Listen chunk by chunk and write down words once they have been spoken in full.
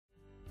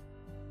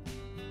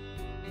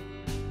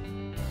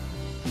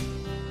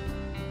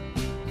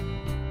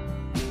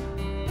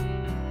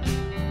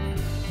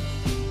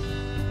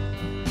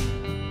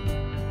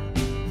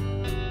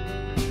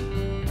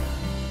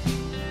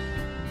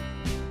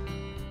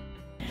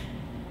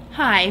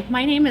Hi,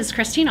 my name is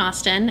Christine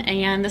Austin,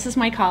 and this is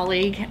my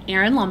colleague,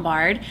 Erin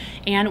Lombard,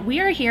 and we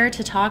are here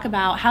to talk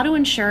about how to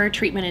ensure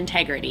treatment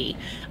integrity.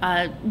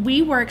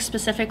 We work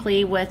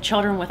specifically with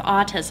children with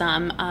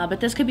autism, but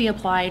this could be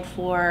applied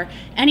for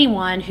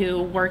anyone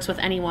who works with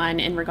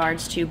anyone in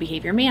regards to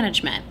behavior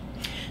management.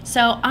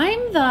 So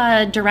I'm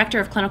the Director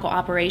of Clinical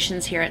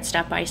Operations here at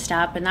Step by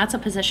Step, and that's a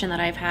position that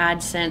I've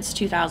had since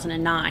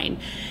 2009.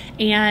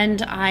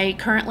 And I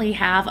currently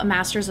have a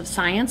Master's of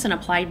Science in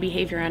Applied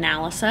Behavior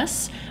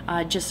Analysis.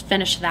 Just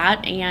finished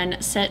that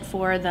and sit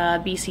for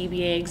the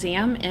BCBA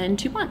exam in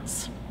 2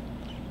 months.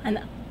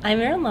 And I'm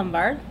Erin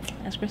Lombard.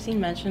 As Christine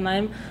mentioned,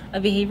 I'm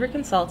a behavior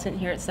consultant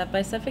here at Step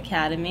by Step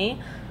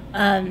Academy.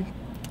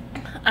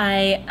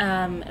 I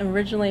am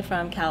originally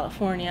from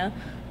California,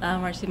 where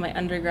I received my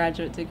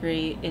undergraduate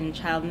degree in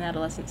child and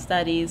adolescent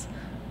studies,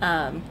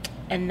 and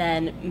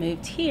then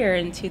moved here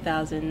in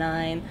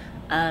 2009,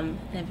 and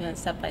I've been at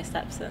Step by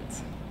Step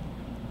since.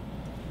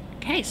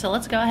 Okay, so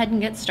let's go ahead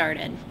and get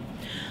started.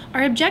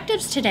 Our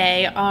objectives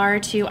today are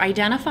to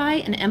identify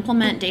and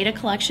implement data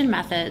collection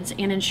methods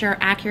and ensure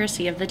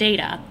accuracy of the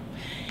data.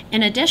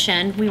 In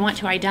addition, we want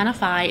to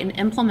identify and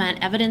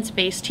implement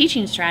evidence-based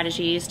teaching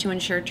strategies to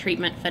ensure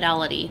treatment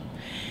fidelity.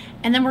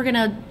 And then we're going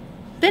to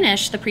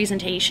finish the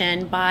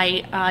presentation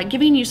by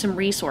giving you some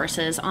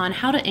resources on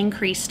how to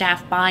increase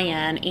staff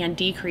buy-in and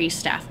decrease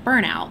staff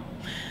burnout.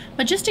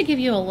 But just to give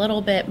you a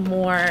little bit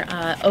more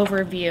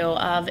overview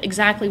of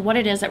exactly what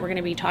it is that we're going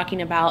to be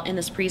talking about in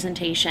this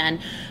presentation,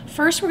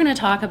 first we're going to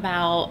talk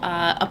about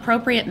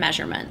appropriate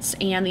measurements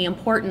and the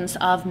importance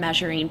of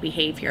measuring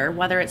behavior,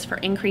 whether it's for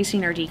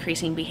increasing or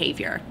decreasing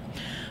behavior.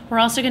 We're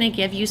also going to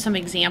give you some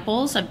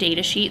examples of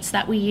data sheets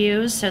that we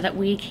use so that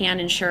we can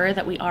ensure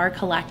that we are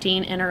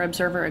collecting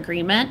inter-observer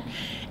agreement,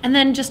 and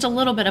then just a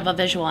little bit of a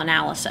visual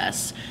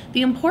analysis.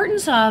 The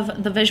importance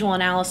of the visual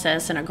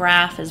analysis in a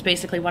graph is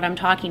basically what I'm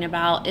talking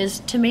about, is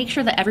to make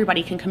sure that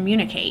everybody can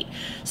communicate.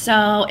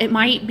 So it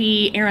might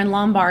be Erin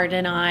Lombard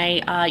and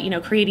I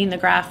creating the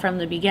graph from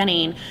the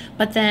beginning,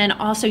 but then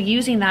also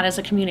using that as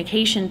a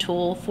communication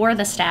tool for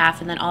the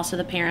staff and then also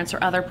the parents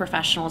or other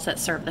professionals that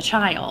serve the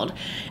child.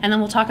 And then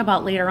we'll talk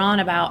about later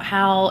on about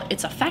how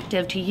it's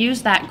effective to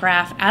use that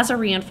graph as a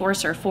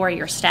reinforcer for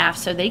your staff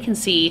so they can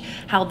see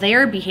how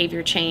their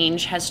behavior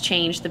change has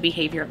changed the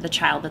behavior of the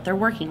child that they're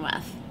working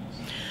with.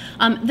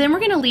 Then we're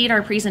going to lead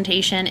our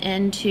presentation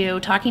into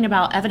talking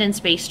about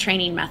evidence-based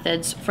training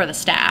methods for the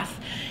staff.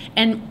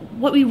 And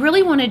what we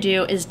really want to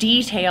do is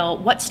detail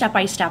what Step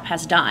by Step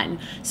has done.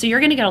 So you're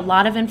going to get a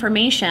lot of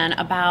information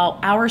about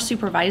our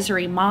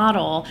supervisory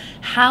model,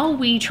 how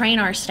we train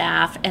our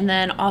staff, and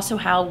then also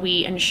how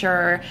we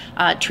ensure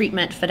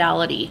treatment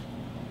fidelity.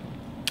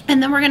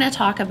 And then we're going to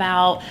talk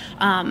about,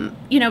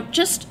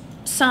 just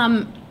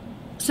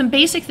some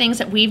basic things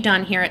that we've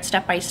done here at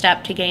Step by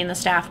Step to gain the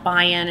staff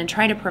buy-in and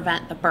try to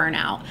prevent the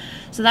burnout.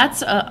 So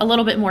that's a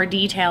little bit more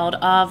detailed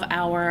of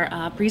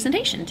our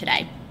presentation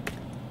today.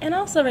 And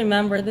also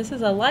remember, this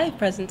is a live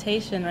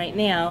presentation right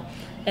now,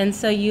 and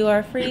so you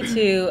are free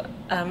to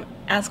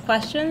ask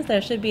questions.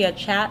 There should be a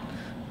chat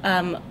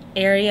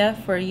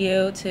area for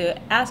you to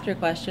ask your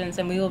questions,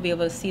 and we will be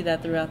able to see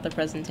that throughout the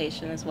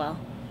presentation as well.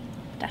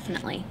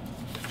 Definitely.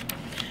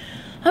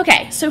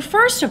 Okay, so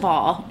first of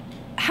all,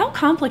 how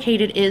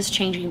complicated is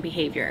changing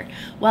behavior?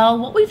 Well,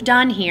 what we've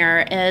done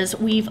here is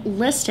we've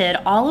listed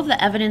all of the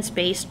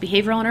evidence-based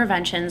behavioral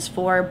interventions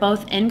for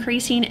both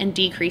increasing and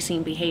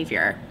decreasing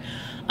behavior.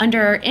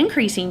 Under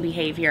increasing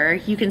behavior,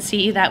 you can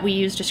see that we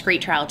use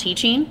discrete trial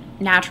teaching,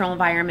 natural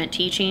environment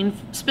teaching,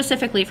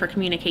 specifically for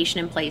communication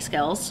and play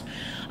skills.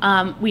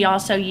 We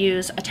also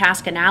use a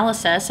task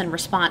analysis and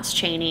response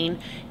chaining,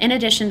 in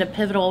addition to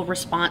pivotal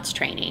response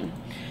training.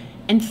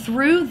 And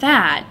through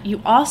that,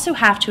 you also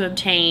have to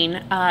obtain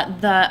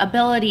the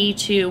ability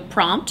to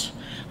prompt,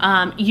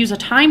 use a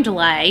time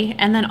delay,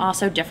 and then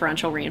also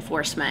differential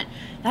reinforcement.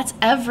 That's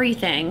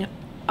everything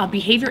a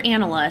behavior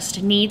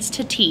analyst needs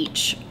to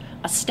teach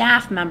a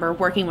staff member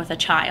working with a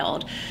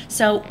child.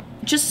 So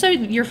just so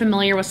you're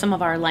familiar with some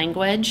of our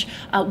language,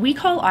 we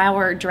call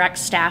our direct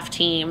staff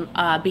team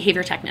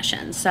behavior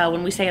technicians. So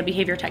when we say a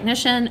behavior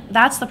technician,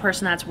 that's the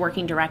person that's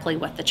working directly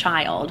with the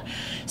child.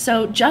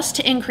 So just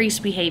to increase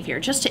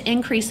behavior, just to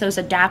increase those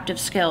adaptive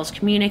skills,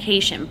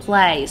 communication,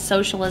 play,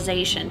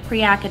 socialization,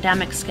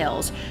 pre-academic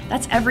skills,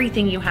 that's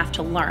everything you have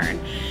to learn.